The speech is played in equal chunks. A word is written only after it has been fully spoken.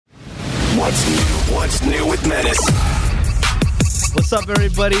What's new with Menace? What's up,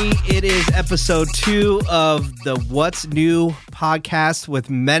 everybody? It is episode 2 of the What's New podcast with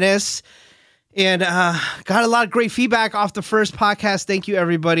Menace. And got a lot of great feedback off the first podcast. Thank you,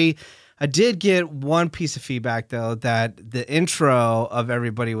 everybody. I did get one piece of feedback, though, that the intro of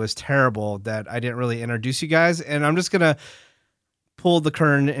everybody was terrible, that I didn't really introduce you guys. And I'm just going to pull the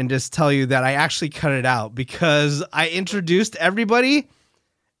curtain and just tell you that I actually cut it out because I introduced everybody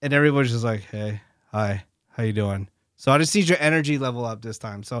and everybody's just like, hey, hi, how you doing? So I just need your energy level up this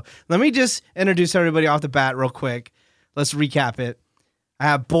time. So let me just introduce everybody off the bat real quick. Let's recap it. I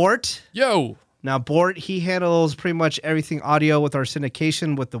have Bort. Yo. Now, Bort, he handles pretty much everything audio with our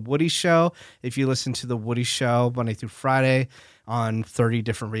syndication with The Woody Show. If you listen to The Woody Show Monday through Friday on 30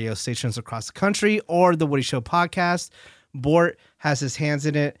 different radio stations across the country or The Woody Show podcast, Bort has his hands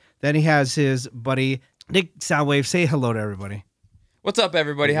in it. Then he has his buddy, Nick Soundwave. Say hello to everybody. What's up,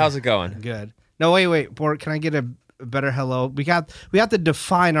 everybody? How's it going? Good. No, wait, Bort, can I get a better hello? We have to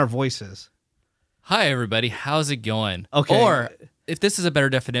define our voices. Hi, everybody. How's it going? Okay. Or, if this is a better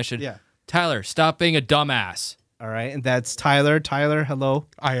definition, Tyler, stop being a dumbass. All right, and that's Tyler. Tyler, hello.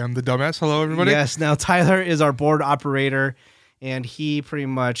 I am the dumbass. Hello, everybody. Yes, now Tyler is our board operator, and he pretty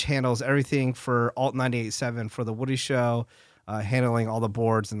much handles everything for Alt 98.7 for The Woody Show, handling all the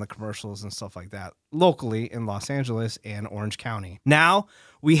boards and the commercials and stuff like that locally in Los Angeles and Orange County. Now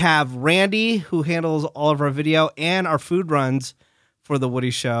we have Randy, who handles all of our video and our food runs for The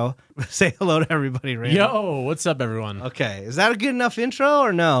Woody Show. Say hello to everybody, Randy. Yo, what's up, everyone? Okay, is that a good enough intro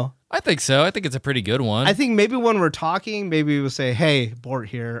or no? I think so. I think it's a pretty good one. I think maybe when we're talking, maybe we'll say, hey, Bort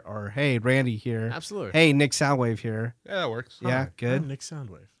here, or hey, Randy here. Absolutely. Hey, Nick Soundwave here. Yeah, that works. Yeah, good. I'm Nick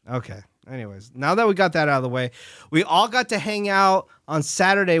Soundwave. Okay. Anyways, now that we got that out of the way, we all got to hang out on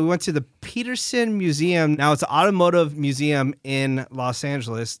Saturday. We went to the Peterson Museum. Now, it's an automotive museum in Los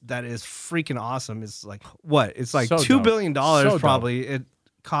Angeles that is freaking awesome. It's like, what? It's like So $2 billion So probably. It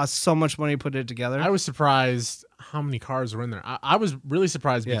costs so much money to put it together. I was surprised how many cars were in there. I was really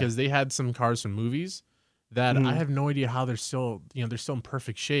surprised because they had some cars from movies that I have no idea how they're still in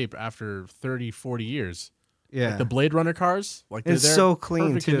perfect shape after 30, 40 years. Yeah. Like the Blade Runner cars, like they're It's there, so clean,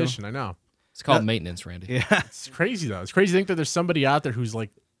 perfect too. condition. I know. it's called maintenance, Randy. Yeah. It's crazy though. It's crazy to think that there's somebody out there who's like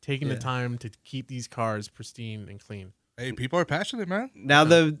taking the time to keep these cars pristine and clean. Hey, people are passionate, man. Now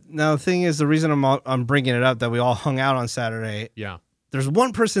the thing is, the reason I'm bringing it up that we all hung out on Saturday. Yeah. There's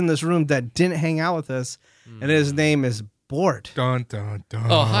one person in this room that didn't hang out with us, and his name is Bort. Dun, dun, dun.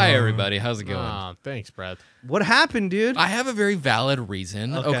 Oh, hi, everybody. How's it going? Ah, thanks, Brad. What happened, dude? I have a very valid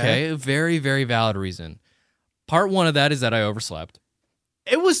reason. Okay. Okay. A very, very valid reason. Part one of that is that I overslept.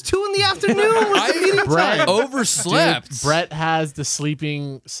 It was 2 in the afternoon. Was the meeting Brett, time? Overslept. Dude, Brett has the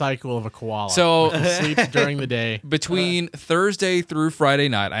sleeping cycle of a koala. So- He sleeps during the day. Between Thursday through Friday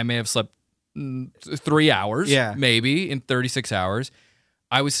night, I may have slept 3 hours, maybe, in 36 hours.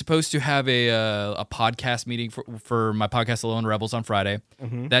 I was supposed to have a podcast meeting for my podcast, Alone Rebels, on Friday.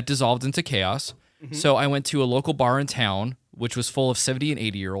 That dissolved into chaos. So I went to a local bar in town, which was full of 70 and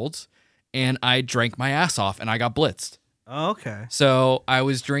 80-year-olds, and I drank my ass off, and I got blitzed. Oh, okay. So I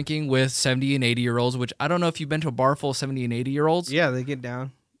was drinking with 70 and 80-year-olds, which I don't know if you've been to a bar full of 70 and 80-year-olds. Yeah, they get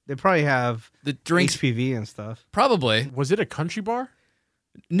down. They probably have The drinks, HPV and stuff. probably. Was it a country bar?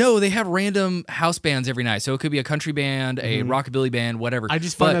 No, they have random house bands every night. So it could be a country band, a rockabilly band, whatever. I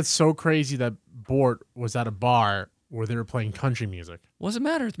just find that so crazy that Bort was at a bar where they were playing country music. What does it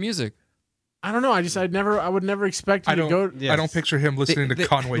matter? It's music. I don't know. I would never expect him to go. I don't picture him listening to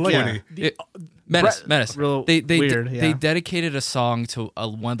Conway like- Twitty. Menace. Real They weird, They dedicated a song to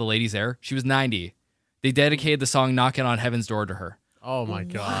one of the ladies there. She was 90. They dedicated the song "Knocking on Heaven's Door" to her. Oh my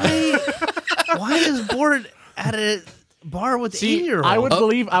god! Why is Bort at a bar with 80-year-olds?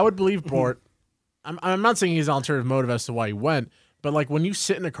 I would believe Bort. I'm not saying he's an alternative motive as to why he went, but like when you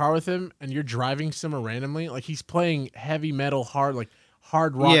sit in a car with him and you're driving somewhere randomly, like he's playing heavy metal, hard rock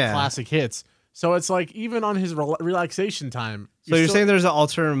classic hits. So it's like even on his relaxation time. So you're saying there's an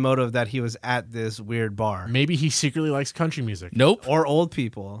alternative motive that he was at this weird bar? maybe he secretly likes country music. Nope. Or old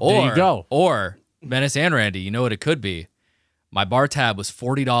people? There you go. Or Menace and Randy. You know what it could be? My bar tab was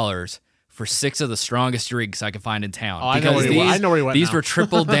 $40 for 6 of the strongest drinks I could find in town. Oh, I know where he went These now. were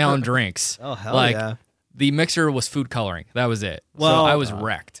triple down drinks. Oh, hell yeah. The mixer was food coloring. That was it. Well, so I was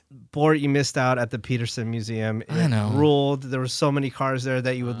wrecked. Bort, you missed out at the Peterson Museum. I know. It ruled. There were so many cars there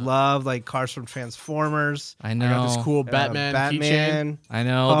that you would love, like cars from Transformers. I know. I got this cool Batman keychain. Batman, I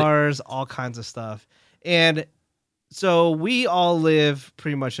know. cars, all kinds of stuff. And so we all live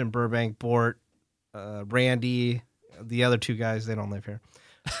pretty much in Burbank. Bort, Randy, the other 2 guys, they don't live here.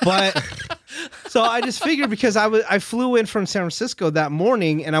 But So I just figured because I flew in from San Francisco that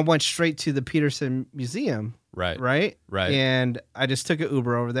morning and I went straight to the Peterson Museum. Right. And I just took an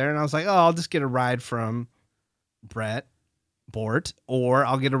Uber over there and I was like, oh, I'll just get a ride from Bort, or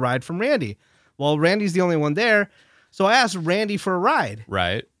I'll get a ride from Randy. Well, Randy's the only one there. So I asked Randy for a ride.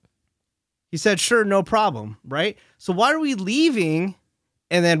 Right. He said, sure, no problem. Right. So why are we leaving?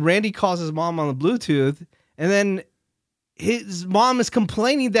 And then Randy calls his mom on the Bluetooth. And then his mom is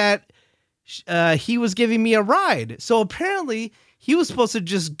complaining that he was giving me a ride. So apparently he was supposed to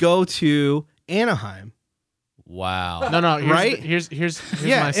just go to Anaheim. Wow. No. Here's my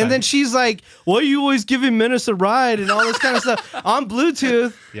side. and then she's like, "Why are you always giving Menace a ride?" and all this kind of stuff on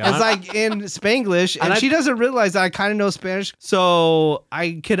Bluetooth. Yeah. It's like in Spanglish, and she doesn't realize that I kind of know Spanish, so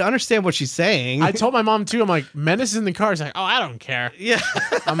I could understand what she's saying. I told my mom too. I'm like, Menace is in the car. She's like, oh, I don't care. Yeah.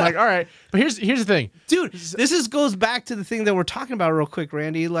 I'm like, all right. But here's the thing, dude. This goes back to the thing that we're talking about real quick,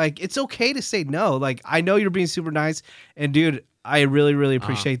 Randy. Like, it's okay to say no. Like, I know you're being super nice, and dude, I really, really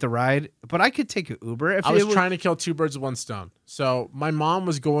appreciate the ride, but I could take an Uber. If I was trying to kill two birds with one stone. So my mom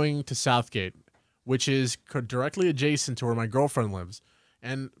was going to Southgate, which is directly adjacent to where my girlfriend lives.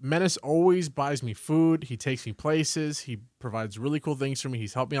 And Menace always buys me food. He takes me places. He provides really cool things for me.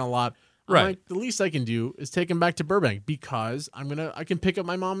 He's helped me out a lot. Right. Like, the least I can do is take him back to Burbank because I can pick up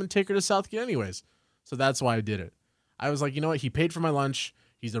my mom and take her to Southgate anyways. So that's why I did it. I was like, you know what? He paid for my lunch.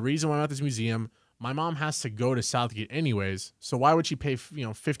 He's the reason why I'm at this museum. My mom has to go to Southgate anyways, so why would she pay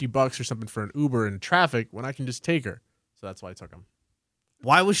 $50 or something for an Uber in traffic when I can just take her? So that's why I took him.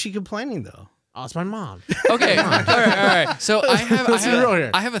 Why was she complaining though? Oh, it's my mom. Okay, all right. So I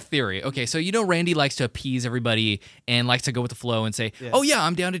here. have a theory. Okay, so Randy likes to appease everybody and likes to go with the flow and say, "Oh yeah,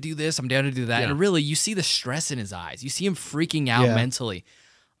 I'm down to do this, I'm down to do that." Yeah. And really, you see the stress in his eyes. You see him freaking out mentally.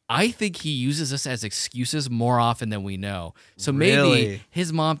 I think he uses us as excuses more often than we know. So maybe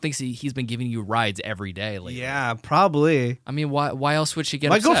his mom thinks he's been giving you rides every day lately. Yeah, probably. I mean, why else would she get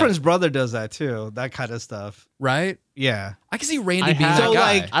My upset? girlfriend's brother does that too. That kind of stuff. Right? Yeah. I can see Randy being So that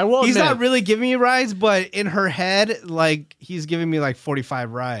guy. like, I will he's admit not really giving me rides, but in her head, like he's giving me like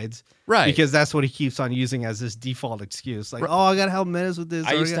 45 rides. Right. Because that's what he keeps on using as his default excuse. Like, oh, I got to help Menace with this.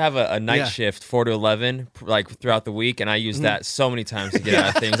 I used to have a night shift, 4 to 11, like throughout the week, and I used that so many times to get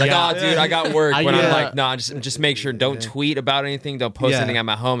out of things. Like, oh, dude, I got work. When I'm like, no, just make sure, don't tweet about anything, don't post anything. I'm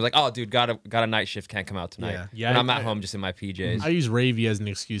at home. It's like, oh, dude, got a night shift, can't come out tonight. Yeah. And I'm at home just in my PJs. I use Ravy as an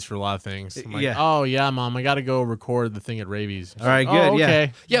excuse for a lot of things. I'm like, Yeah. oh yeah, mom, I got to go record the thing at Ravy's. All right, good.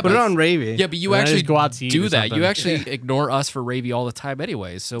 Okay. Yeah, Put it on Ravy. Yeah, but you And then I actually just go out to eat do or that. something. You actually ignore us for Ravy all the time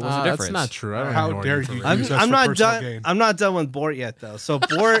anyways. So what's the difference? That's not true. I don't How ignore dare you for you Ravy. use us I'm for not personal done. gain. I'm not done with Bort yet, though. So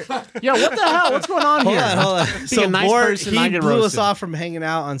Bort, Yeah, what the hell? What's going on here? hold on. Being So a nice Bort, person, I he get blew us roasted. off from hanging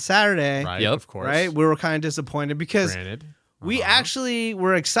out on Saturday. Right, Yep. of course. Right, we were kind of disappointed because Granted. we actually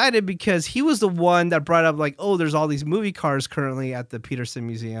were excited because he was the one that brought up like, oh, there's all these movie cars currently at the Peterson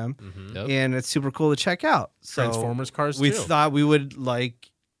Museum, Yep. and it's super cool to check out. So Transformers cars we too. thought we would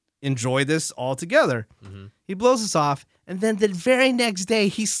like enjoy this all together. Mm-hmm. He blows us off, and then the very next day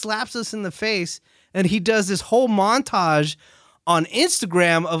he slaps us in the face, and he does this whole montage on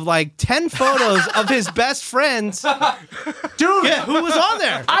Instagram of like 10 photos of his best friends. Dude, Yeah, who was on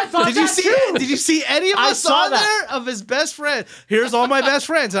there? I thought did you that see too. Did you see any of I us saw on that. there of his best friend? Here's all my best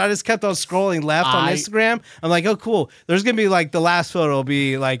friends, and I just kept on scrolling left on I- Instagram. I'm like, oh, cool. There's gonna be like the last photo will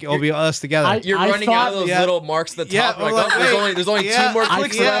be like it'll be us together. You're I running thought- out of those yeah. little marks at the Yeah, top. Like, like, oh, wait, there's only yeah, 2 more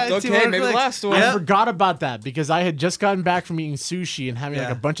clicks yeah, left. 2 Okay, more maybe the clicks. last one. I Yep. forgot about that because I had just gotten back from eating sushi and having like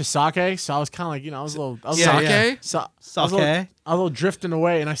Yeah. a bunch of sake, so I was kind of like, I was a little, Yeah, Sake? yeah. So, I was a Sake? little, a little drifting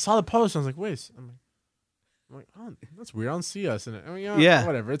away, and I saw the post, and I was like, wait, I'm like, oh, that's weird. I don't see us in it. I mean, Yeah.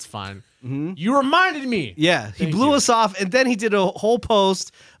 whatever, it's fine. You reminded me. Yeah, he Thank blew you. us off, and then he did a whole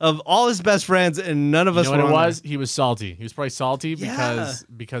post of all his best friends, and none of You us know were what it on was? He was salty. He was probably salty Yeah.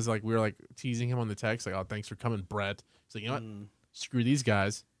 because like we were like teasing him on the text, like, oh, thanks for coming, Brett. He's like, you know what? Screw these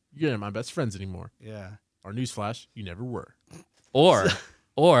guys. You're not my best friends anymore. there. Yeah. Our newsflash, you never were.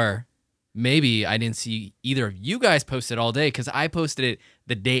 Or maybe I didn't see either of you guys post it all day because I posted it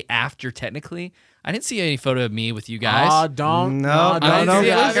the day after. Technically, I didn't see any photo of me with you guys. Don't. No, no, no,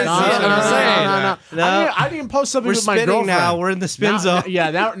 yeah, I can see it. I'm saying. No. I didn't post something We're with my spinning girlfriend. now. We're in the spin zone.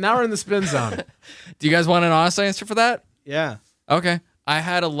 Now we're in the spin zone. Do you guys want an honest answer for that? Yeah. Okay. I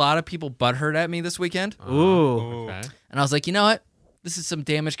had a lot of people butthurt at me this weekend, Ooh. Okay. and I was like, you know what? This is some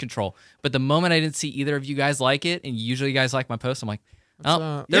damage control. But the moment I didn't see either of you guys like it, and usually you guys like my post, I'm like,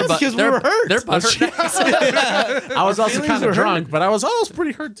 oh, Yeah, because we were hurt. They're butthurt. I was also feelings kind were of hurt. drunk, but I was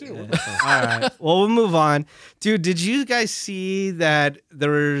pretty hurt too. All right. Well, we'll move on. Dude, did you guys see that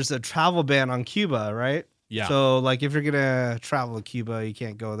there's a travel ban on Cuba, right? Yeah. So like if you're gonna travel to Cuba, you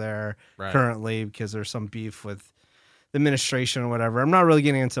can't go there currently because there's some beef with the administration or whatever. I'm not really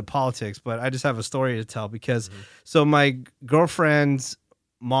getting into politics, but I just have a story to tell because so my girlfriend's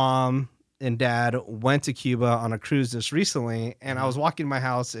mom and dad went to Cuba on a cruise just recently, and I was walking my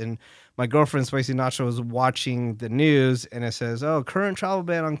house and my girlfriend Spicy Nacho was watching the news and it says, "Oh, current travel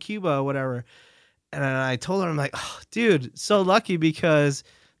ban on Cuba," whatever. And I told her, I'm like, "Oh, dude, so lucky because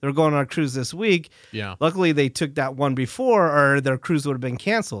they're going on a cruise this week." Yeah. Luckily, they took that one before, or their cruise would have been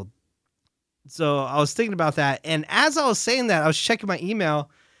canceled. So I was thinking about that. And as I was saying that, I was checking my email,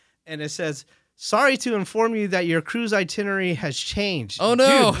 and it says, "Sorry to inform you that your cruise itinerary has changed." Oh,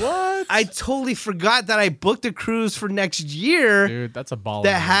 no. Dude, What? I totally forgot that I booked a cruise for next year Dude, that's a ball.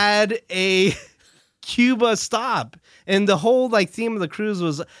 that had a Cuba stop. And the whole like theme of the cruise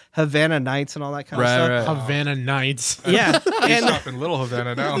was Havana Nights and all that kind of stuff. Right. Havana Nights. Yeah. They and stop in Little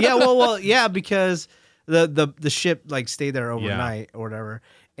Havana now. yeah, well, yeah, because the ship like stayed there overnight or whatever.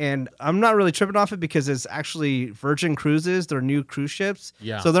 And I'm not really tripping off it because it's actually Virgin Cruises, they're new cruise ships.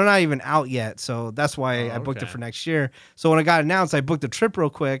 Yeah. So they're not even out yet. So that's why I booked it for next year. So when it got announced, I booked a trip real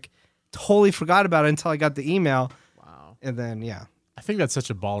quick. Totally forgot about it until I got the email. Wow. And then yeah. I think that's such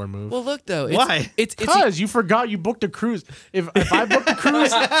a baller move. Well, look though. Why? It's Because you forgot you booked a cruise. If I booked a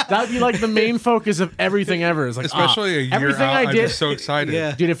cruise, that'd be like the main focus of everything ever. It's like Especially a year everything out, I I'd did. be so excited.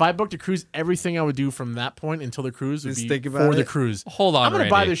 Yeah. Dude, if I booked a cruise, everything I would do from that point until the cruise would Just be think about for the it. cruise. Hold on, I'm gonna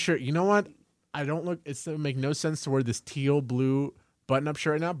buy Randy. this shirt. You know what? I don't look. It's gonna make no sense to wear this teal blue button-up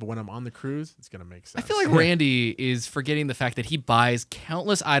shirt right now. But when I'm on the cruise, it's gonna make sense. I feel like Randy is forgetting the fact that he buys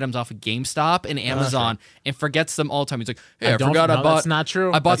countless items off of GameStop and Amazon and forgets them all the time. He's like, "Hey, I forgot I bought." That's not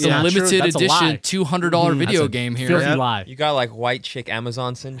true. I bought That's the not true. limited That's a lie. edition $200 video That's a game here. Filthy Yep. lie. You got like white chick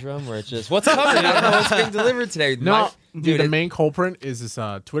Amazon syndrome where it's just, what's coming? I don't know what's being delivered today. No, Dude, dude, the main culprit is this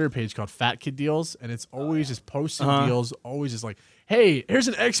Twitter page called Fat Kid Deals, and it's always just posting deals, always just like, "Hey, here's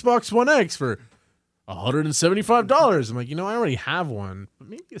an Xbox One X for $175." I'm like, I already have one, but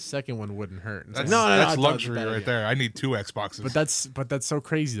maybe a second one wouldn't hurt. It's like, That's, no, that's no, luxury bad right idea. there. I need 2 Xboxes. But that's so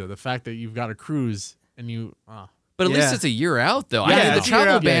crazy though. The fact that you've got a cruise and you. But at least Yeah. it's a year out, though. Yeah, I mean, the it's a travel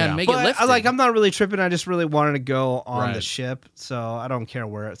year out. ban Yeah. make it But lifted. I'm not really tripping. I just really wanted to go on the Right. ship, so I don't care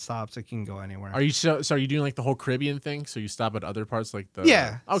where it stops. It can go anywhere. Are you so are you doing like the whole Caribbean thing? So you stop at other parts like the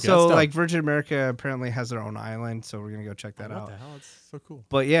Yeah. Okay, so that's dope. like Virgin America apparently has their own island, so we're gonna go check that what out. the hell? It's so cool.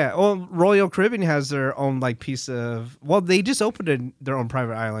 But yeah, well, Royal Caribbean has their own like piece of. Well, they just opened their own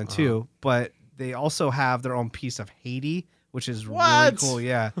private island too, but they also have their own piece of Haiti, which is really What? cool.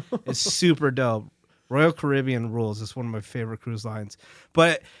 Yeah, it's super dope. Royal Caribbean rules. It's one of my favorite cruise lines.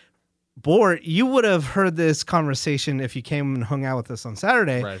 But Bort, you would have heard this conversation if you came and hung out with us on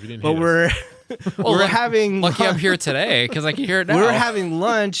Saturday. Right, if you didn't but hate we're Well, having lucky I'm here today because I can hear it now. we were having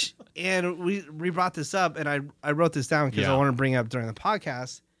lunch and we brought this up and I wrote this down because I Yeah. want to bring it up during the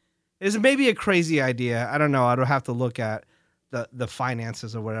podcast. It's maybe a crazy idea. I don't know. I don't have to look at the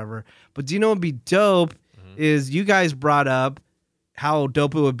finances or whatever. But do you know what would be dope is you guys brought up how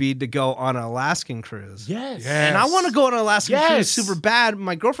dope it would be to go on an Alaskan cruise. Yes. And I want to go on an Alaskan cruise Yes. super bad.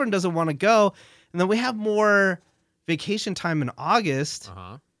 My girlfriend doesn't want to go. And then we have more vacation time in August.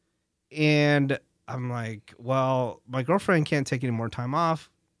 Uh-huh. And I'm like, well, my girlfriend can't take any more time off.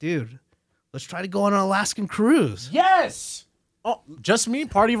 Dude, let's try to go on an Alaskan cruise. Yes. Oh, just me?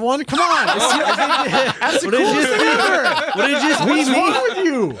 Party of one? Come on. That's the Would it coolest just thing ever. Would it just be What's wrong me? with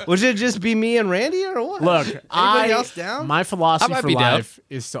you? Would it just be me and Randy or what? Look, Anybody else down? My I philosophy might for be down. life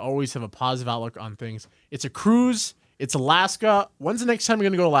is to always have a positive outlook on things. It's a cruise. It's Alaska. When's the next time you're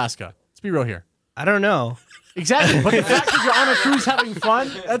going to go to Alaska? Let's be real here. I don't know. Exactly. But the fact that you're on a cruise having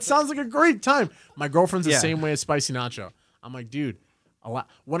fun, that sounds like a great time. My girlfriend's the Yeah. same way as Spicy Nacho. I'm like, dude,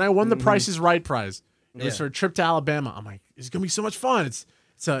 when I won the Price is Right prize, it was Yeah. for a trip to Alabama. I'm like, it's going to be so much fun.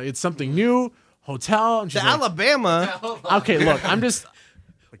 It's something new, hotel. And she's To like, Alabama. okay, look, I'm just.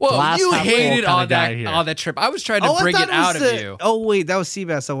 Well, glass you half full hated kinda on guy that here. on that trip. I was trying to I bring thought it out was of the- you. Oh wait, that was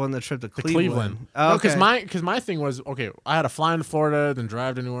Seabass that won the trip to Cleveland. Oh, No, because okay. my thing was okay. I had to fly into Florida, then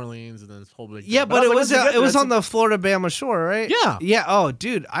drive to New Orleans, and then this whole big. Yeah, thing. but I it like, was let's get it was there. on the Florida Bama shore, right? Yeah. Yeah. Oh,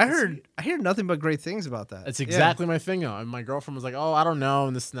 dude, I hear nothing but great things about that. That's Yeah. exactly my thing though. And my girlfriend was like, "Oh, I don't know,"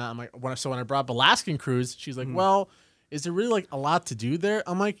 and this and that. I'm like, when I brought up Alaskan cruise, she's like, "Well, is there really like a lot to do there?"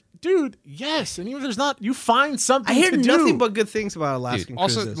 I'm like, "Dude, yes." And even if there's not, you find something. I hear to nothing do. but good things about Alaskan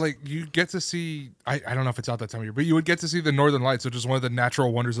Also, cruises. like you get to see. I don't know if it's out that time of year, but you would get to see the Northern Lights, which is one of the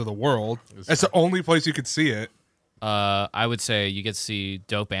natural wonders of the world. It's the only place you could see it. I would say you get to see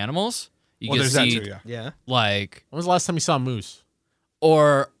dope animals. You Well, get to there's that see too, yeah. yeah. like When was the last time you saw a moose?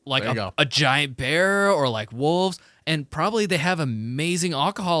 or like There you go. a giant bear or like wolves, and probably they have amazing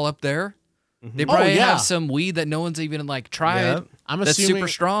alcohol up there. They probably have some weed that no one's even like tried. Yep. I'm that's assuming, super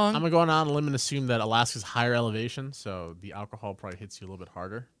strong. I'm gonna go on a limb and assume that Alaska's higher elevation, so the alcohol probably hits you a little bit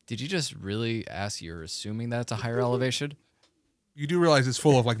harder. Did you just really ask? You're assuming that it's a higher elevation? You do realize it's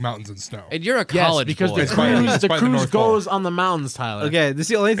full of like mountains and snow. And you're a college because boy. the cruise goes on the mountains, Tyler. Okay, this is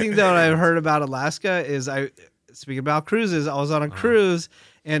the only thing that I've heard about Alaska is speaking about cruises, I was on a cruise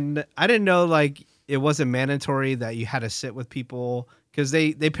and I didn't know like it wasn't mandatory that you had to sit with people because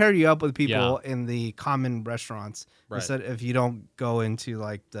they pair you up with people in the common restaurants instead if you don't go into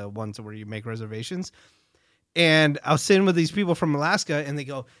like the ones where you make reservations. And I was sitting with these people from Alaska and they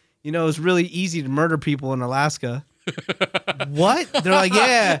go, you know, it's really easy to murder people in Alaska. What? They're like,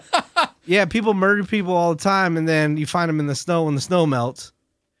 yeah, people murder people all the time and then you find them in the snow when the snow melts.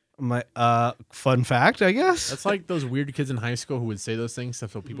 I'm like, fun fact, I guess. That's like those weird kids in high school who would say those things so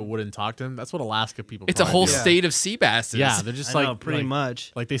people wouldn't talk to them. That's what Alaska people. It's a whole state of sea basses. Yeah, they're just pretty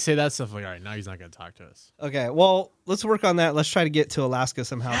much. Like they say that stuff. Like, all right, now he's not going to talk to us. Okay, well, let's work on that. Let's try to get to Alaska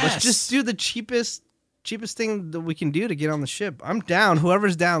somehow. Yes. Let's just do the cheapest thing that we can do to get on the ship. I'm down.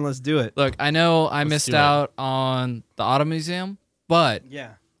 Whoever's down, let's do it. Look, I know I missed out on the Auto Museum, but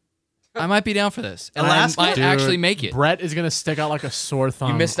yeah. I might be down for this. And Alaska? I might actually make it. Brett is going to stick out like a sore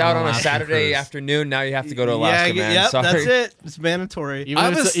thumb. You missed out on a Alaska Saturday cruise. afternoon. Now you have to go to Alaska, man. Yep, Sorry. that's it. It's mandatory.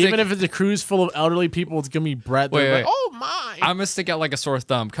 Even if it's a cruise full of elderly people, it's going to be Brett. They're like, oh my. I'm going to stick out like a sore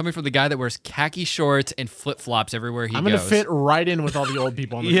thumb. Coming from the guy that wears khaki shorts and flip-flops everywhere he goes. I'm going to fit right in with all the old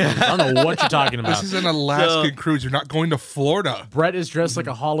people on the cruise. I don't know what you're talking about. This is an Alaskan cruise. You're not going to Florida. Brett is dressed like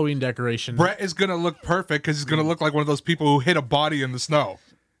a Halloween decoration. Brett is going to look perfect because he's going to look like one of those people who hit a body in the snow.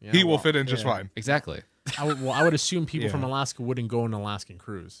 Yeah, he will fit in just fine. Exactly. I would assume people from Alaska wouldn't go on an Alaskan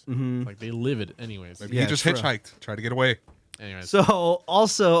cruise. Like they live it anyways. Maybe he just hitchhiked, tried to get away. Anyways. So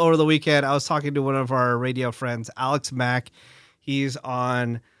also over the weekend, I was talking to one of our radio friends, Alex Mack. He's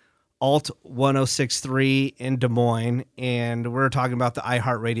on Alt 1063 in Des Moines, and we're talking about the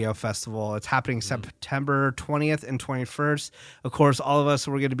iHeartRadio Festival. It's happening September 20th and 21st. Of course, all of us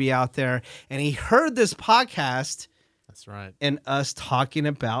were going to be out there, and he heard this podcast. That's right. And us talking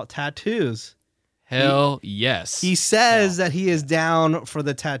about tattoos. Hell yes. He says that he is down for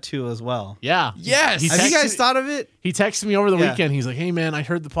the tattoo as well. Yeah. Yes. Have you guys thought of it? He texted me over the weekend. He's like, hey, man, I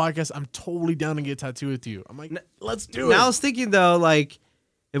heard the podcast. I'm totally down to get a tattoo with you. I'm like, let's do it. Now I was thinking, though, like,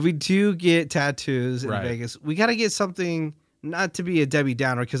 if we do get tattoos in Vegas, we got to get something, not to be a Debbie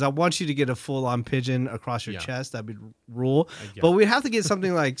Downer, because I want you to get a full-on pigeon across your chest. That'd be rule. But we'd have to get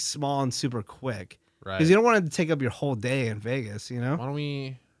something, like, small and super quick. Right. Because you don't want it to take up your whole day in Vegas, you know? Why don't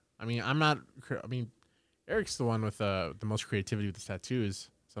we... Eric's the one with the most creativity with the tattoos,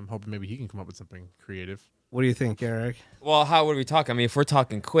 so I'm hoping maybe he can come up with something creative. What do you think, Eric? Well, how would we talk? I mean, if we're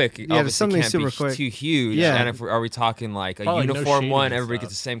talking quick, obviously something can't super be quick. too huge. Yeah. And if are we talking like a Probably uniform no one, shading everybody stuff.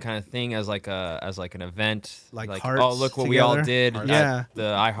 gets the same kind of thing as like an event, Like oh hearts look what we all together? did at the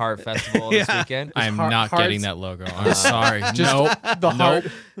iHeart Festival this weekend. I'm Heart- not hearts- getting that logo. I'm sorry. Nope. The heart.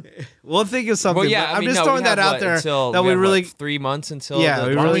 We'll think of something. Well, yeah, but I I'm mean, just no, throwing we have, that out what, there until that we have, really... 3 months until Yeah, the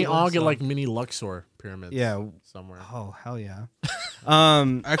we Why don't really- we all get like mini Luxor pyramids? Yeah. Somewhere. Oh, hell yeah.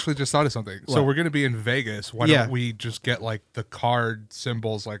 I actually just thought of something. So What? we're going to be in Vegas. Why don't we just get like the card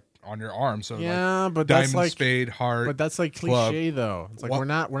symbols like on your arm? So Yeah, like but that's diamond, like spade, heart. But that's like club. cliche though. It's like What?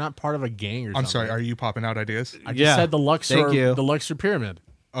 we're not part of a gang or something. I'm sorry. Are you popping out ideas? I just Yeah. said the Luxor Thank you. the Luxor pyramid.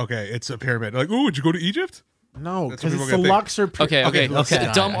 Okay, it's a pyramid. Like, ooh, would you go to Egypt? No, That's what because people it's the gotta think. Luxor pyramid.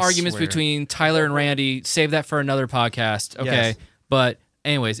 Okay. Dumb I arguments swear. between Tyler and Randy. Save that for another podcast. Okay. Yes. But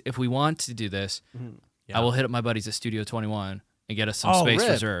anyways, if we want to do this, Yeah. I will hit up my buddies at Studio 21 and get us some Oh, space rip.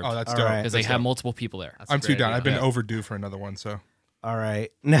 reserved. Oh, that's All dope. right. because they That's have dope. multiple people there. That's a I'm too great down. idea. I've been Yeah. overdue for another one. So All right.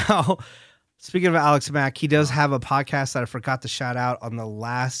 Now, speaking of Alex Mack, he does have a podcast that I forgot to shout out on the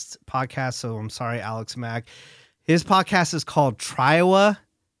last podcast. So I'm sorry, Alex Mack. His podcast is called Triowa,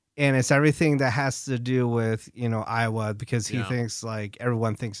 and it's everything that has to do with, Iowa, because he thinks like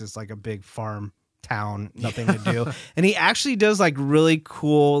everyone thinks it's like a big farm town, nothing to do. And he actually does like really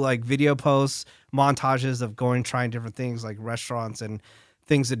cool like video posts, montages of trying different things like restaurants and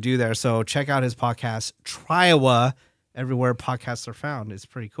things to do there. So check out his podcast, Triowa, everywhere podcasts are found. It's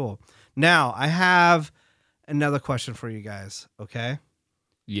pretty cool. Now, I have another question for you guys, okay?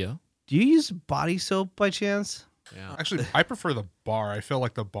 Yeah. Do you use body soap by chance? Yeah. actually, I prefer the bar. I feel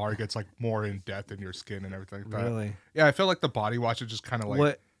like the bar gets like more in depth in your skin and everything like that. Really? Yeah, I feel like the body wash is just kind of like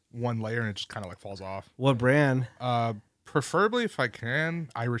What one layer and it just kind of like falls off. what brand? Preferably, if I can,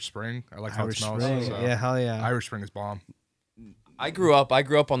 Irish Spring. I like how Irish it smells. Spring. so Yeah, hell yeah. Irish Spring is bomb. I grew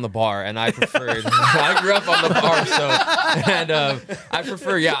up on the bar, and I preferred. I grew up on the bar, I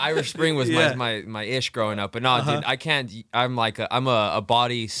prefer. Yeah, Irish Spring was my ish growing up, but no, dude, I can't. I'm a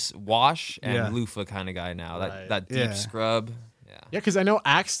body wash and loofah kind of guy now. That deep scrub. Yeah, because I know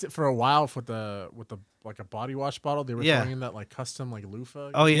Axe for a while with the like a body wash bottle. They were throwing in that like custom like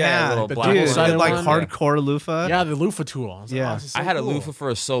loofah. Oh yeah, little dude, black like one. hardcore loofah. Yeah, the loofah tool. I was like, oh, this is so I had a cool. loofah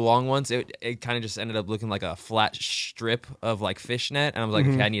for so long once. It kind of just ended up looking like a flat strip of like fishnet, and I was like,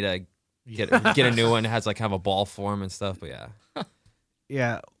 okay, I need to get a new one. It has like kind of a ball form and stuff. But yeah,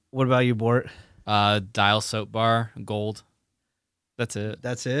 yeah. What about you, Bort? Dial soap bar, gold. That's it.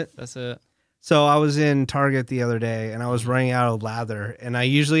 That's it. That's it. So I was in Target the other day, and I was running out of lather, and I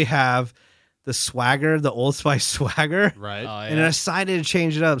usually have the Swagger, the Old Spice Swagger, Right. And I decided to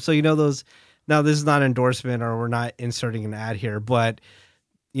change it up. So you know those. Now this is not endorsement, or we're not inserting an ad here, but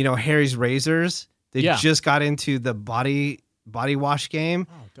you know Harry's razors. They just got into the body wash game,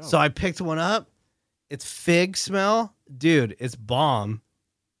 so I picked one up. It's fig smell, dude. It's bomb.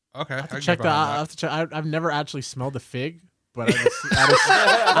 Okay, I have to check that. I have to check. I've never actually smelled a fig. But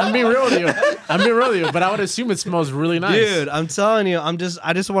I'm being real with you. But I would assume it smells really nice, dude. I'm telling you, I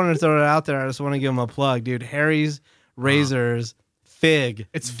just wanted to throw it out there. I just want to give him a plug, dude. Harry's razors, fig.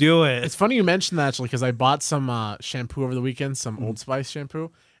 Do it. It's funny you mentioned that actually because I bought some shampoo over the weekend, some Old Spice shampoo,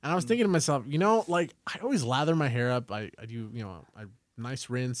 and I was thinking to myself, you know, like I always lather my hair up. I do, you know, I nice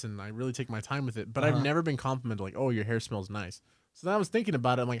rinse and I really take my time with it. But I've never been complimented like, oh, your hair smells nice. So then I was thinking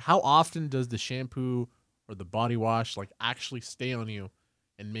about it. I'm like, how often does the shampoo or the body wash like actually stay on you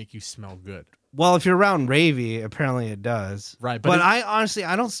and make you smell good? Well, if you're around Ravy, apparently it does. Right. But I honestly,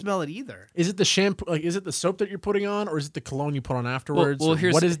 I don't smell it either. Is it the shampoo? Like, is it the soap that you're putting on, or is it the cologne you put on afterwards? Well,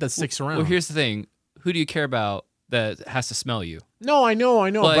 what is it that sticks around? Well, here's the thing. Who do you care about that has to smell you? No, I know.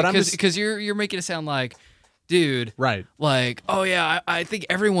 Like, but I'm because you're making it sound like, dude, right? Like, oh yeah, I think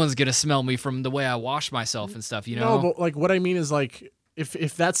everyone's gonna smell me from the way I wash myself and stuff. You know? No, but like what I mean is like,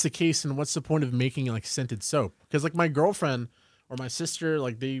 if that's the case, then what's the point of making like scented soap? Because like my girlfriend or my sister,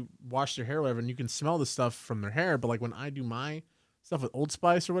 like they wash their hair or whatever, and you can smell the stuff from their hair. But like when I do my stuff with Old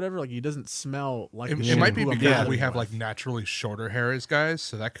Spice or whatever, like it doesn't smell like it might be because we have like naturally shorter hair as guys,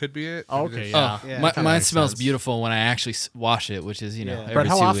 so that could be it. Oh, okay, mine smells beautiful when I actually wash it, which is every But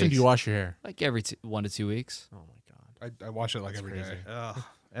how 2 often weeks. do you wash your hair? Like every 1 to 2 weeks. Oh my god, I wash it like every day.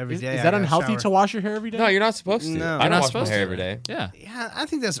 Every day. Is that unhealthy to wash your hair every day? No, you're not supposed to. No. I don't not wash my supposed hair to. every day. Yeah. I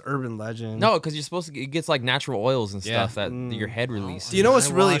think that's urban legend. No, because you're supposed to. It gets like natural oils and stuff that your head releases. You know what's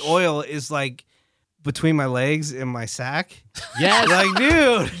really oil is like between my legs and my sack. Yes. Like,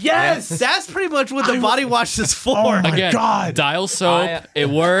 dude. Yes. That's pretty much what the body wash is for. Oh my Again, god. Dial soap. It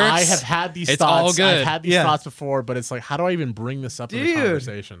works. I have had these It's thoughts. all good. I've had these thoughts before, but it's like, how do I even bring this up in the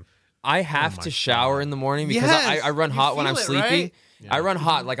conversation? I have to shower in the morning because I run hot when I'm sleeping. Right? I run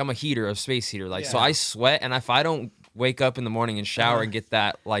hot like I'm a heater, a space heater. Like so I sweat, and if I don't wake up in the morning and shower and get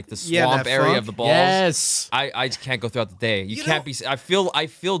that like the swamp that area funk. of the balls, Yes. I just can't go throughout the day. You can't be. I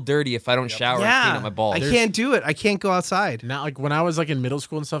feel dirty if I don't shower and clean up my balls. I can't do it. I can't go outside. Now, like when I was like in middle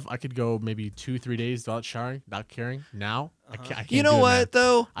school and stuff, I could go maybe 2-3 days without showering, without caring. Now, I can't. You know do it, what man.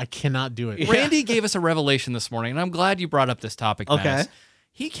 though? I cannot do it. Randy gave us a revelation this morning, and I'm glad you brought up this topic. Okay. Menace.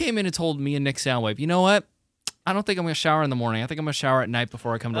 He came in and told me and Nick Soundwave, you know what? I don't think I'm going to shower in the morning. I think I'm going to shower at night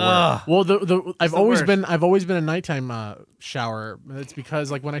before I come to work. Well, I've the always worst. been a nighttime shower. It's because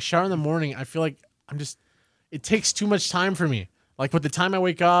like when I shower in the morning, I feel like it takes too much time for me. Like with the time I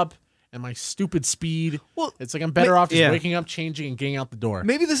wake up and my stupid speed, it's like I'm better off just waking up, changing, and getting out the door.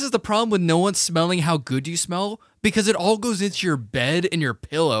 Maybe this is the problem with no one smelling how good you smell because it all goes into your bed and your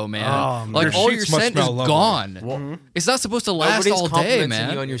pillow, man. Oh, man. Like Your all your sheets must scent is smell lovely. gone. It's not supposed to last Nobody's all day, complimenting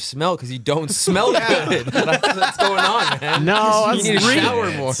man. you on your smell because you don't smell good. That's what's going on, man. No, you need to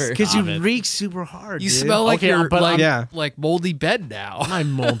shower more. Because you reek super hard. You dude. smell like Okay, you're but like moldy bed now. My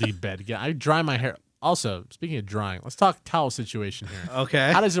moldy bed. Yeah, I dry my hair. Also, speaking of drying, let's talk towel situation here.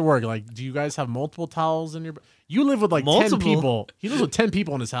 Okay. How does it work? Like, do you guys have multiple towels in your? You live with like 10 people. He lives with 10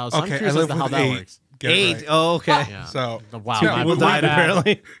 people in his house. So I'm Okay, curious I as live to how with that 8. works. Get it 8. right. Oh, okay. Yeah. So Wow. yeah, my we Died bad.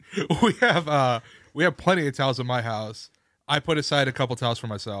 apparently. we have plenty of towels in my house. I put aside a couple towels for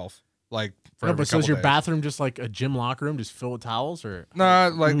myself, like for No, every but so is couple your days. bathroom just like a gym locker room, just filled with towels, or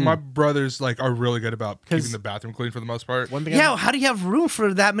Nah, like my brothers like are really good about keeping the bathroom clean for the most part. one thing? Yeah, how do you have room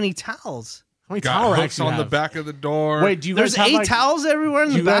for that many towels? How many Got towel hooks racks you on the have? back of the door. Wait, do you There's guys have 8 like, towels everywhere in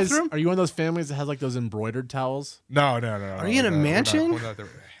do the you guys- bathroom? Are you one of those families that has like those embroidered towels? No. Are you in a mansion?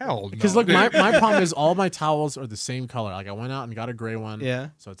 Hell, no. Because look, my problem is all my towels are the same color. Like I went out and got a gray one. Yeah.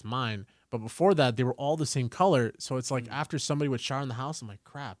 So it's mine. But before that, they were all the same color. So it's like after somebody would shower in the house, I'm like,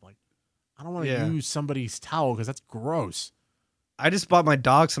 crap. Like I don't want to use somebody's towel because that's gross. I just bought my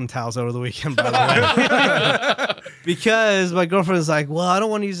dog some towels over the weekend, by the way. Because my girlfriend was like, well, I don't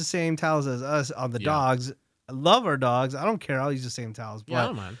want to use the same towels as us on the dogs. I love our dogs. I don't care. I'll use the same towels. But, I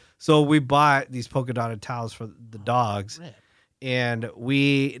don't mind. So we bought these polka dotted towels for the dogs. And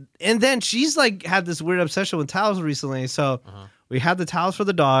then she's like had this weird obsession with towels recently. So we had the towels for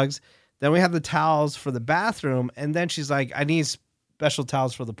the dogs. Then we had the towels for the bathroom. And then she's like, I need special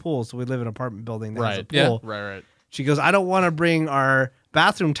towels for the pool. So we live in an apartment building that has a pool. Right. She goes, I don't want to bring our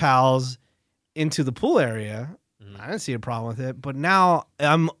bathroom towels into the pool area. I didn't see a problem with it. But now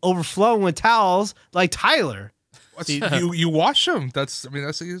I'm overflowing with towels like Tyler. You wash them. That's the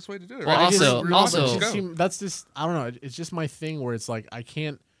easiest way to do it. Well, Right? also, that's just I don't know. It's just my thing where it's like I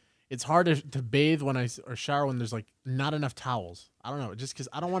can't. It's hard to bathe or shower when there's like not enough towels. I don't know. Just because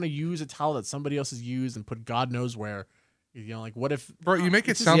I don't want to use a towel that somebody else has used and put God knows where. You know, like what if, bro? You make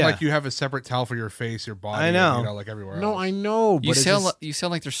it sound like you have a separate towel for your face, your body. I know, like everywhere. No, else. I know. But you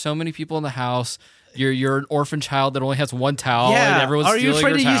sound like there's so many people in the house. You're an orphan child that only has one towel. Yeah. And everyone's Are you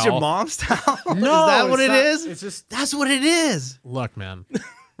afraid to towel. use your mom's towel? No, is that what it is? It's just that's what it is. Look, man.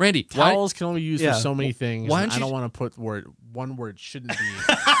 Randy, towels can only be used for so many things. Why I don't want to put one word shouldn't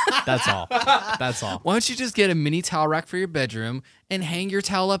be. That's all. That's all. Why don't you just get a mini towel rack for your bedroom and hang your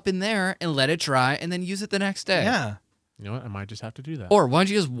towel up in there and let it dry and then use it the next day? Yeah. You know what? I might just have to do that. Or why don't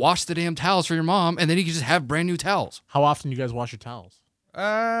you just wash the damn towels for your mom and then you can just have brand new towels? How often do you guys wash your towels?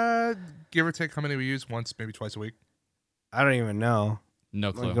 Give or take how many we use, once, maybe twice a week. I don't even know.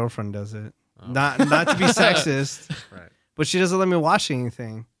 No clue. My girlfriend does it. Not to be sexist, Right? but she doesn't let me wash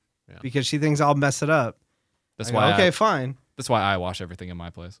anything because she thinks I'll mess it up. That's why. Okay, fine. That's why I wash everything in my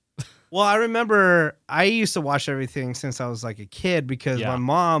place. Well, I remember I used to wash everything since I was like a kid because my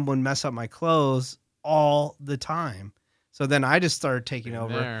mom would mess up my clothes all the time. So then I just started taking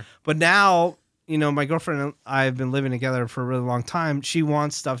over. There. But now, you know, my girlfriend and I have been living together for a really long time. She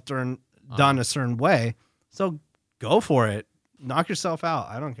wants stuff done a certain way. So go for it. Knock yourself out.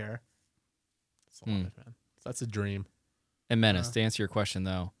 I don't care. That's a life, man. That's a dream. And Menace, to answer your question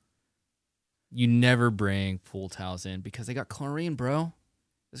though, you never bring pool towels in because they got chlorine, bro.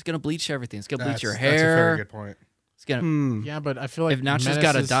 It's gonna bleach everything. It's gonna bleach your hair. That's a very good point. It's gonna. Yeah, but I feel like If Nacho's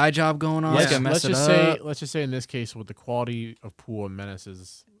got a dye job going on, it's gonna mess it up. Let's just say in this case, with the quality of pool and Menace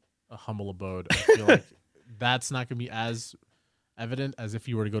is a humble abode, I feel like that's not gonna be as evident as if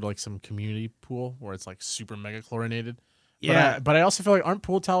you were to go to like some community pool where it's like super mega chlorinated. Yeah, but I also feel like aren't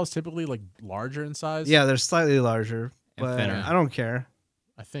pool towels typically like larger in size? Yeah, they're slightly larger, And but thinner. I don't care.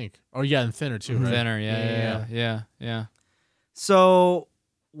 I think. Oh yeah, and thinner too. Right? Thinner, yeah. So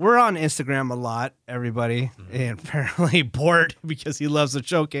we're on Instagram a lot, everybody, and apparently Bort, because he loves to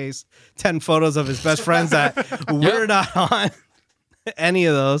showcase 10 photos of his best friends that we're not on any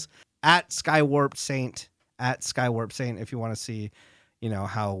of those. At Skywarp Saint, if you want to see, you know,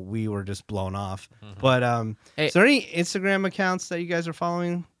 how we were just blown off. But is there any Instagram accounts that you guys are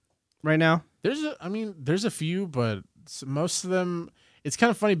following right now? There's a few, but most of them. It's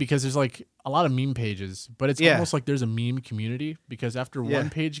kind of funny because there's like a lot of meme pages, but it's almost like there's a meme community because after one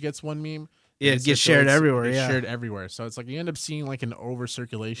page gets one meme, it gets shared everywhere. It's shared everywhere. So it's like you end up seeing like an over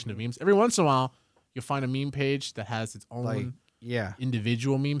circulation of memes. Every once in a while, you'll find a meme page that has its own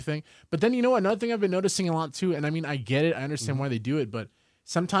individual meme thing. But then you know what? Another thing I've been noticing a lot too, and I mean I get it, I understand why they do it, but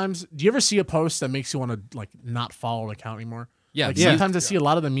sometimes do you ever see a post that makes you want to like not follow an account anymore? Yeah. Like sometimes I see a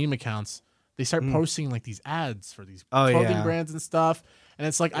lot of the meme accounts. They start posting like these ads for these clothing brands and stuff, and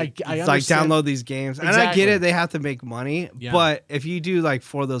it's like I understand. Like download these games, and I get it. They have to make money, Yeah. but if you do like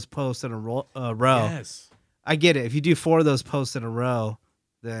 4 of those posts in a row, I get it. If you do 4 of those posts in a row,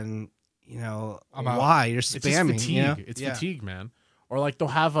 then you know why you're spamming. It's just fatigue. You know? It's fatigue, man. Or like they'll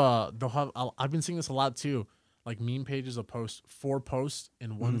have. I've been seeing this a lot too. Like meme pages will post 4 posts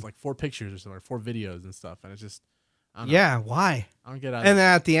and one's like 4 pictures or something, or 4 videos and stuff, and it's just. I don't know. Why? I don't get it. And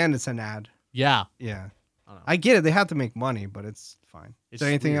then at the end, it's an ad. Yeah. I get it. They have to make money, but it's fine. Is there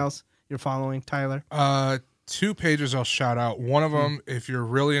anything weird. else you're following, Tyler? 2 pages I'll shout out. One of them, if you're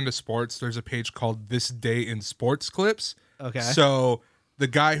really into sports, there's a page called This Day in Sports Clips. Okay. So the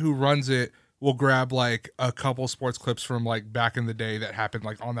guy who runs it will grab like a couple sports clips from like back in the day that happened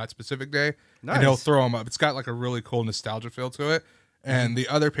like on that specific day, and he'll throw them up. It's got like a really cool nostalgia feel to it. And the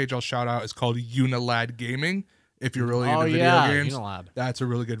other page I'll shout out is called Unilad Gaming. If you're really into video games, Unilad. That's a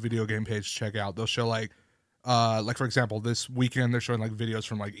really good video game page to check out. They'll show like for example, this weekend they're showing like videos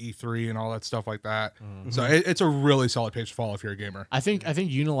from like E3 and all that stuff like that. So it's a really solid page to follow if you're a gamer. I think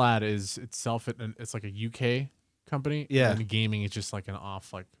Unilad is itself it's like a UK company. Yeah. And gaming is just like an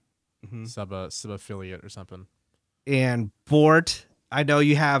off like sub affiliate or something. And Bort, I know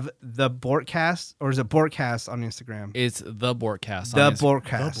you have the Bortcast, or is it Bortcast on Instagram? It's the Bortcast. The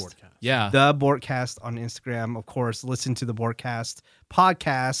Bortcast. The Bortcast. Yeah. The Bortcast on Instagram. Of course, listen to the Bortcast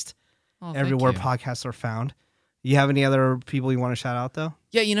podcast everywhere podcasts are found. You have any other people you want to shout out, though?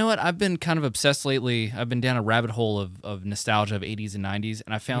 Yeah, you know what? I've been kind of obsessed lately. I've been down a rabbit hole of nostalgia of 80s and 90s,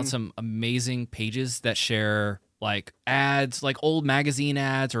 and I found some amazing pages that share like ads, like old magazine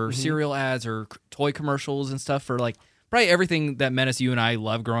ads or cereal ads or toy commercials and stuff for like probably everything that Menace, you and I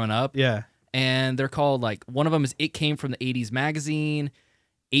love growing up. Yeah. And they're called like, one of them is It Came from the 80s magazine,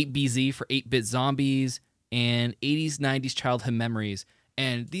 8BZ for 8-Bit Zombies, and 80s, 90s childhood memories.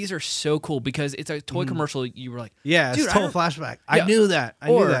 And these are so cool because it's a toy commercial. You were like, yeah, it's total flashback. I knew that. I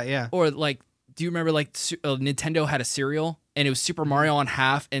knew that, yeah. Or like, do you remember like Nintendo had a cereal and it was Super Mario on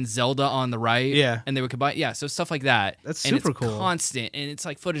half and Zelda on the right? Yeah. And they would combine. Yeah, so stuff like that. That's super and it's cool. Constant. And it's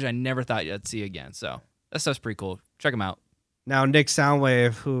like footage I never thought I'd see again. So that stuff's pretty cool. Check them out. Now, Nick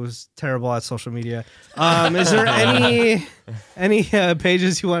Soundwave, who's terrible at social media, is there any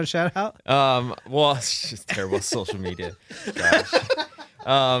pages you want to shout out? Well, it's just terrible at social media. Gosh.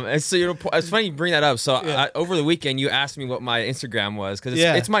 And so it's funny you bring that up. So over the weekend, you asked me what my Instagram was because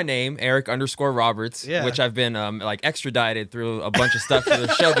it's my name, Eric_Roberts, which I've been like extradited through a bunch of stuff for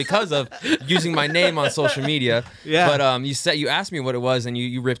the show because of using my name on social media. Yeah. But you asked me what it was and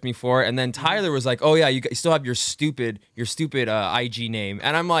you ripped me for it. And then Tyler was like, "Oh yeah, you still have your stupid IG name,"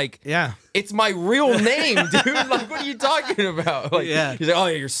 and I'm like, "Yeah." It's my real name, dude. Like, what are you talking about? Like, he's like, "Oh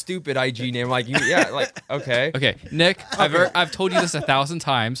yeah, your stupid IG name." Like, okay. Okay, Nick, I've told you this 1,000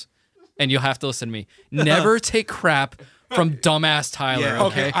 times, and you'll have to listen to me. Never take crap from dumbass Tyler. Yeah.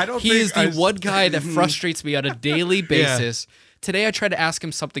 Okay, he is the one guy that frustrates me on a daily basis. Today, I tried to ask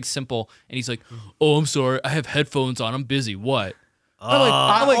him something simple, and he's like, "Oh, I'm sorry, I have headphones on. I'm busy. What?"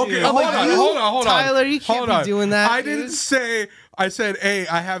 I'm like, hold on. Tyler, you can't be doing that. I didn't say. I said, "Hey,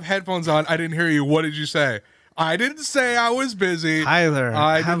 I have headphones on." I didn't hear you. What did you say? I didn't say I was busy. Tyler,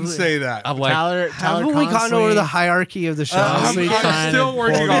 I didn't say that. I'm like, Tyler, haven't we gone over the hierarchy of the show? I'm still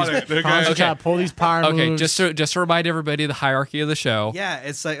working on it. Okay, pull these power moves. just to remind everybody the hierarchy of the show. Yeah,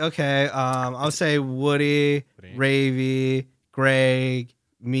 it's like, okay, I'll say Woody, Ravy, Greg,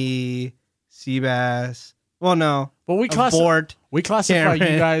 me, Seabass. Well, no. But we classify you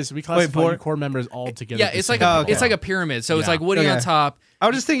guys. We classify you core members all together. Yeah, it's like a pyramid. So it's like Woody on top. I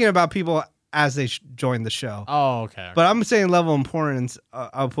was just thinking about people as they join the show. Oh, okay. But I'm saying level of importance.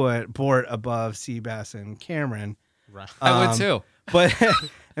 I'll put Bort above Seabass and Cameron. Right. I would too. But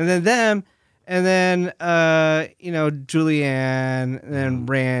and then them, and then Julianne, and then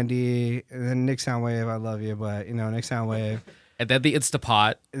Randy, and then Nick Soundwave. I love you, but Nick Soundwave. And then the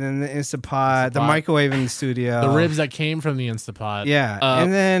Instapot. And then the Instapot, the microwave in the studio. The ribs that came from the Instapot. Yeah.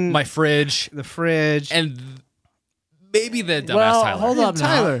 And then my fridge. The fridge. And maybe the dumbass Tyler. Hold up now.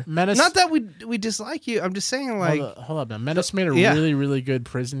 Tyler. Menace. Not that we dislike you. I'm just saying, like. Hold up now. Menace made a really, really good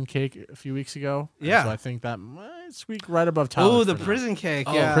prison cake a few weeks ago. Yeah. So I think that might squeak right above Tyler. Oh, the prison cake.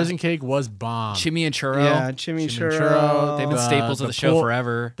 Oh, yeah. Prison cake was bomb. Chimmy and Churro. Yeah, Chimmy Churro. They've been staples of the show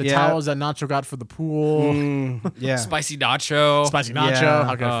forever. The towels that Nacho got for the pool. Yeah. Spicy Nacho. Yeah.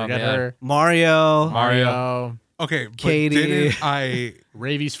 How could I forget her? Mario. Okay, but Katie. didn't I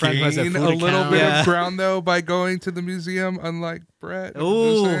Ravy's friend gain has a little account. bit of ground though by going to the museum, unlike Brett?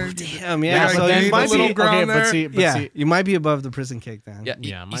 Oh, damn, yeah. So you might be ground there. You might be above the prison cake then. Yeah.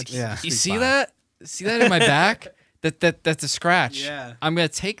 You You see that? See that in my back? That's a scratch. Yeah. I'm gonna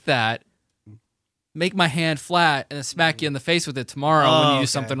take that, make my hand flat, and then smack you in the face with it tomorrow when you do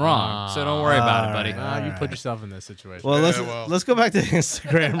something wrong. So don't worry about it, buddy. You put yourself in this situation. Well, let's go back to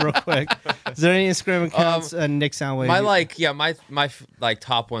Instagram real quick. Is there any Instagram accounts? Nick Soundwave. My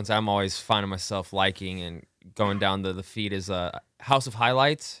top ones I'm always finding myself liking and going down the feed is House of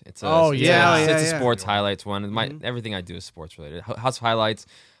Highlights. It's a sports highlights one. Everything I do is sports related. House of Highlights.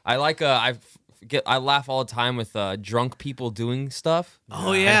 I like I laugh all the time with drunk people doing stuff.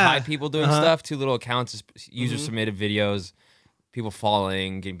 Oh yeah, and high people doing stuff. Two little accounts, user submitted videos, people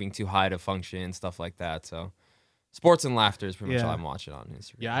falling, being too high to function, stuff like that. So, sports and laughter is pretty much all I'm watching on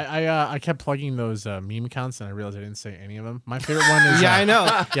Instagram. Yeah, I kept plugging those meme accounts, and I realized I didn't say any of them. My favorite one is I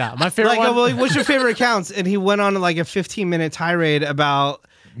know. Yeah, my favorite one. Well, what's your favorite accounts? And he went on like a 15-minute tirade about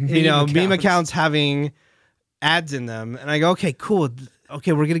meme accounts having ads in them, and I go, okay, cool.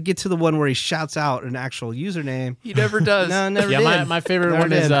 Okay, we're gonna get to the one where he shouts out an actual username. He never does. No, never did. My favorite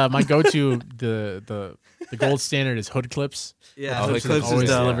one is my go-to. The gold standard is Hood Clips. Yeah, Hood Clips always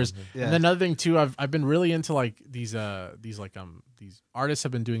is delivers. Yeah. And then another thing too, I've been really into like these artists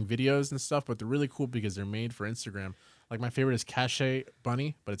have been doing videos and stuff, but they're really cool because they're made for Instagram. Like my favorite is Cache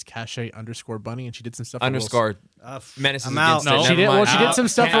Bunny, but it's Cache_Bunny, and she did some stuff. Underscore. Menace is out. against it. She did. Well, she did some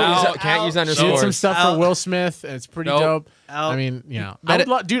stuff. Can't use She did underscores. some stuff for Will Smith, and it's pretty dope. Out. I mean,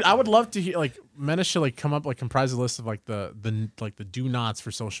 I would love to hear like Menace should like come up like comprise a list of like the do nots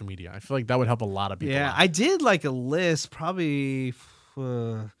for social media. I feel like that would help a lot of people. Yeah, out. I did like a list probably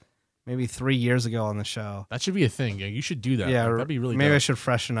maybe 3 years ago on the show. That should be a thing. Yeah, you should do that. Yeah, Like, that'd be really. Maybe dope. I should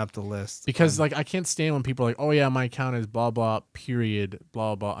freshen up the list Because like I can't stand when people are like, oh yeah, my account is blah blah period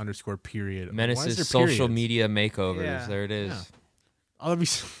blah blah underscore period. Menace's social media makeovers. Yeah. There it is. Yeah. Oh,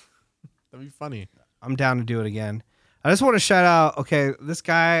 that'd be funny. I'm down to do it again. I just want to shout out. Okay, this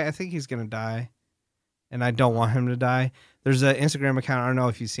guy, I think he's gonna die, and I don't want him to die. There's an Instagram account. I don't know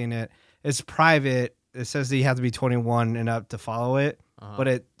if you've seen it. It's private. It says that you have to be 21 and up to follow it.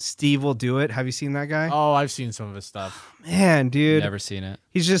 But Steve will do it. Have you seen that guy? Oh, I've seen some of his stuff. Man, dude. Never seen it.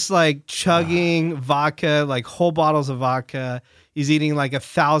 He's just like chugging vodka, like whole bottles of vodka. He's eating like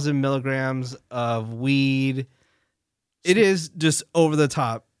 1,000 milligrams of weed. It is just over the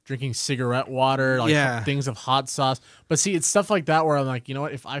top. Drinking cigarette water, like things of hot sauce. But see, it's stuff like that where I'm like, you know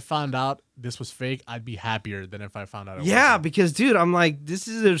what? If I found out this was fake, I'd be happier than if I found out it wasn't. Because dude, I'm like, this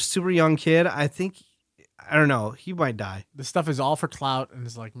is a super young kid. I don't know. He might die. This stuff is all for clout, and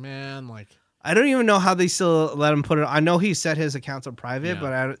it's like, man, like I don't even know how they still let him put it. I know he set his accounts on private,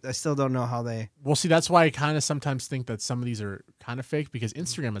 but I still don't know how they. Well, see, that's why I kind of sometimes think that some of these are kind of fake because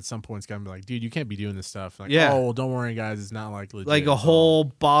Instagram at some point is gonna be like, dude, you can't be doing this stuff. Like, oh, well, don't worry, guys, it's not like legit. Like a whole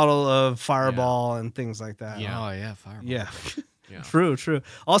bottle of Fireball and things like that. Yeah. Oh yeah, Fireball. Yeah. Yeah. True.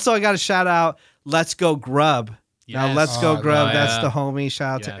 Also, I got to shout out Let's Go Grub. Now, Yes. Let's Go Grub. yeah. That's the homie.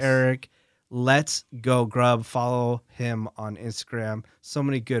 Shout out to Yes. Eric. Let's Go Grub. Follow him on Instagram. So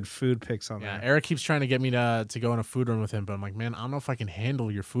many good food pics on Yeah, there. Eric keeps trying to get me to go on a food run with him, but I'm like, man, I don't know if I can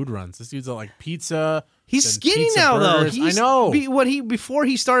handle your food runs. This dude's like pizza. He's then skinny pizza now, burgers. though. I know. Before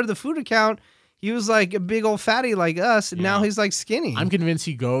he started the food account, he was like a big old fatty like us, and now he's like skinny. I'm convinced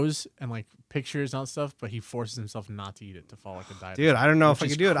he goes and like pictures and stuff, but he forces himself not to eat it to follow like a diet. Dude, I don't know if I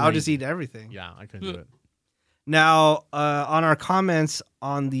Which could is do it. I'll just crazy. eat everything. Yeah, I couldn't do it. Now, on our comments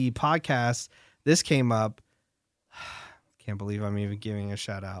on the podcast, this came up. Can't believe I'm even giving a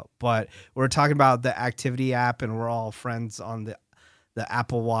shout out, but we're talking about the activity app, and we're all friends on the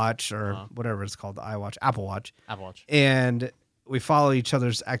Apple Watch or whatever it's called, the iWatch, Apple Watch, and we follow each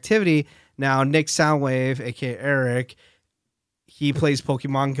other's activity. Now, Nick Soundwave, aka Eric, he plays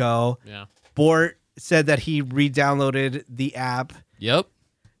Pokemon Go. Yeah. Bort said that he re-downloaded the app. Yep.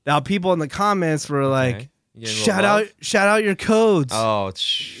 Now, people in the comments were like, You getting a little shout out your codes. Oh,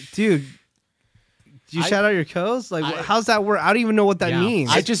 Dude, do you shout out your codes? Like, how's that work? I don't even know what that means.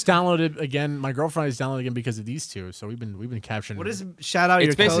 I just downloaded again. My girlfriend has downloaded again because of these two. So we've been capturing. What is shout out your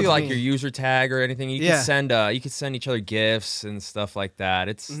It's codes? basically like mean? your user tag or anything. You can send each other gifts and stuff like that.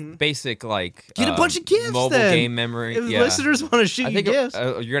 It's basic like Get a bunch of gifts. Mobile then. game memory. If listeners want to shoot you gifts,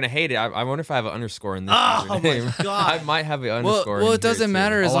 you're gonna hate it. I wonder if I have an underscore in this. Oh username. my God. I might have an underscore. Well, in it doesn't here,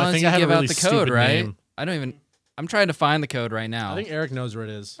 matter too. as Oh, I long as think you I have give a out really the code, stupid right? name. I don't even. I'm trying to find the code right now. I think Eric knows where it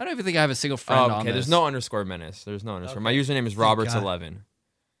is. I don't even think I have a single friend Oh, on okay, this. there's no underscore Menace. There's no underscore. My username is Roberts11.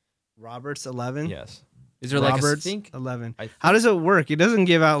 Roberts 11. Yes. Is there like Roberts think- 11. I How does it work? It doesn't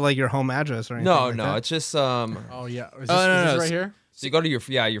give out like your home address or anything. No, like no. that? It's just Oh yeah. Is this, no, is this no, right here? So you go to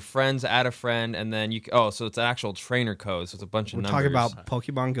your friends, add a friend, and then so it's an actual trainer code. So it's a bunch of We're numbers. talking about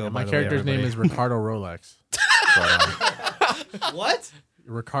Pokemon Go. My by the way, character's name is everybody. Ricardo Rolex. What?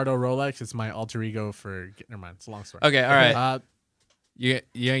 Ricardo Rolex. It's my alter ego for. Never mind. It's a long story. Okay, all right. You give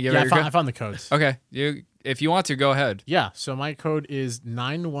Yeah, I found the codes. Okay, if you want to, go ahead. Yeah. So my code is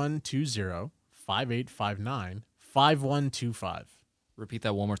 9120-5859-5125. Repeat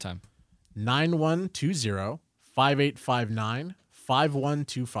that one more time.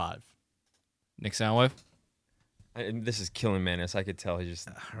 9120-5859-5125. Nick Soundwave. This is killing Menace. I could tell he just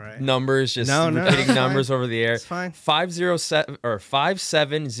right. numbers, just No, repeating it's numbers fine. over the air. It's fine. 507 or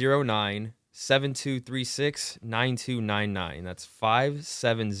 5709 7236 9299. That's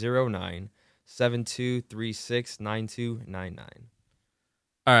 5709 7236 9299.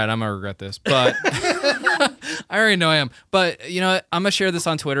 All right, I'm gonna regret this, but I already know I am. But you know what? I'm gonna share this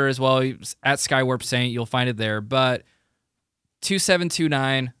on Twitter as well at Skywarp Saint. You'll find it there. But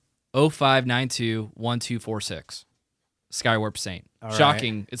 2729 0592 1246 Skywarp Saint.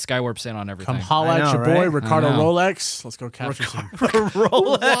 Shocking. It's Skywarp Sin on everything. Come holla at your boy, Ricardo Rolex. Let's go capture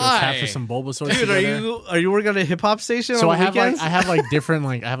Rolex. Capture some Bulbasaur. Dude, are you working at a hip hop station? So on weekends? I have different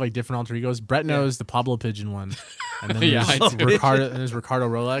alter egos. Brett knows the Pablo Pigeon one, and then there's Ricardo. And there's Ricardo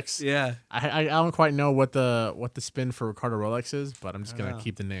Rolex. Yeah, I don't quite know what the spin for Ricardo Rolex is, but I'm just gonna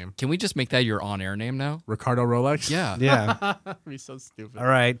keep the name. Can we just make that your on-air name now? Ricardo Rolex. Yeah. That'd be so stupid. All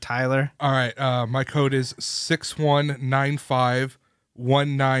right, Tyler. All right, my code is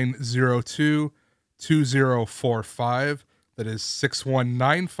 6195-1902-2045. That is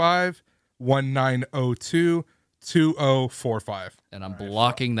 6195-1902-2045. And I'm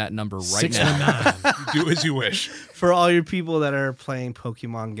blocking that number right now. Do as you wish. For all your people that are playing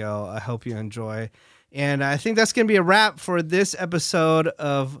Pokemon Go, I hope you enjoy. And I think that's going to be a wrap for this episode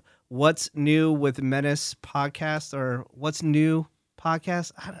of What's New with Menace podcast, or What's New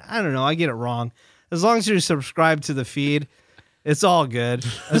podcast. I don't know. I get it wrong. As long as you subscribe to the feed, it's all good.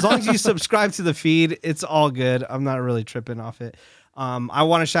 As long as you subscribe to the feed, it's all good. I'm not really tripping off it. I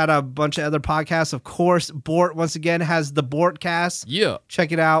want to shout out a bunch of other podcasts. Of course, Bort, once again, has the Bortcast. Yeah.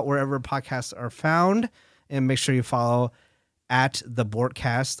 Check it out wherever podcasts are found. And make sure you follow at the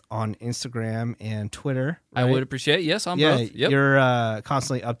Bortcast on Instagram and Twitter. Right? I would appreciate it. Yes, on both. Yep. You're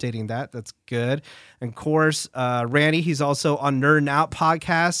constantly updating that. That's good. And of course, Randy, he's also on Nerdin' Out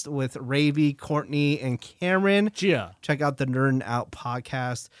podcast with Ravy, Courtney, and Cameron. Yeah. Check out the Nerdin' Out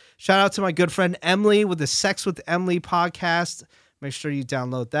podcast. Shout out to my good friend Emily with the Sex with Emily podcast. Make sure you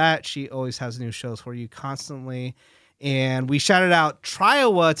download that. She always has new shows for you constantly. And we shouted out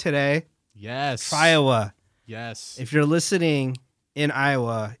Triowa today. Yes. Triowa. Yes. If you're listening in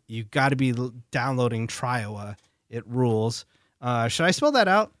Iowa, you got to be downloading Triowa. It rules. Should I spell that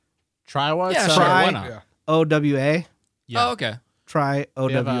out? Triowa? Yeah, sure. Why not? OWA. Yeah. Oh, okay. Try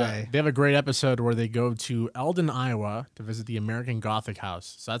OWA. They have a great episode where they go to Eldon, Iowa to visit the American Gothic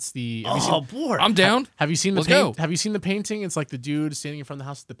House. So that's the... Boy. I'm down. Have you seen the Let's go. Have you seen the painting? It's like the dude standing in front of the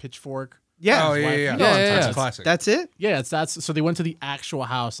house with the pitchfork. Yeah. Oh, yeah. Yeah. It's classic. That's it? Yeah, that's so they went to the actual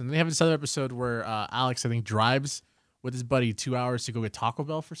house, and they have this other episode where Alex, I think, drives with his buddy 2 hours to go get Taco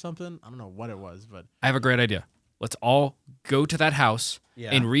Bell for something. I don't know what it was, but I have a great idea. Let's all go to that house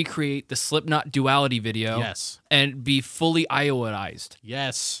and recreate the Slipknot Duality video. Yes. And be fully Iowaized.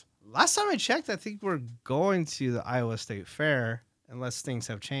 Yes. Last time I checked, I think we're going to the Iowa State Fair, unless things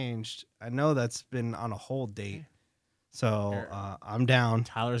have changed. I know that's been on a hold date. So I'm down.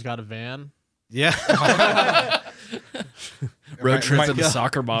 Tyler's got a van. Yeah. Road trips in the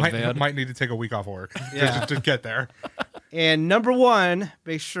soccer mom van. Might need to take a week off work to get there. And number one,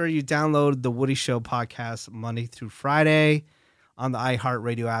 make sure you download the Woody Show podcast Monday through Friday on the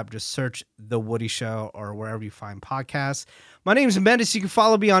iHeartRadio app. Just search The Woody Show or wherever you find podcasts. My name is Menace. You can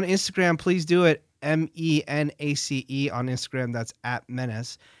follow me on Instagram. Please do it. MENACE on Instagram. That's at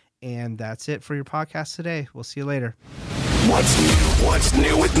Menace. And that's it for your podcast today. We'll see you later. What's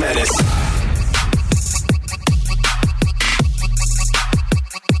new with Menace?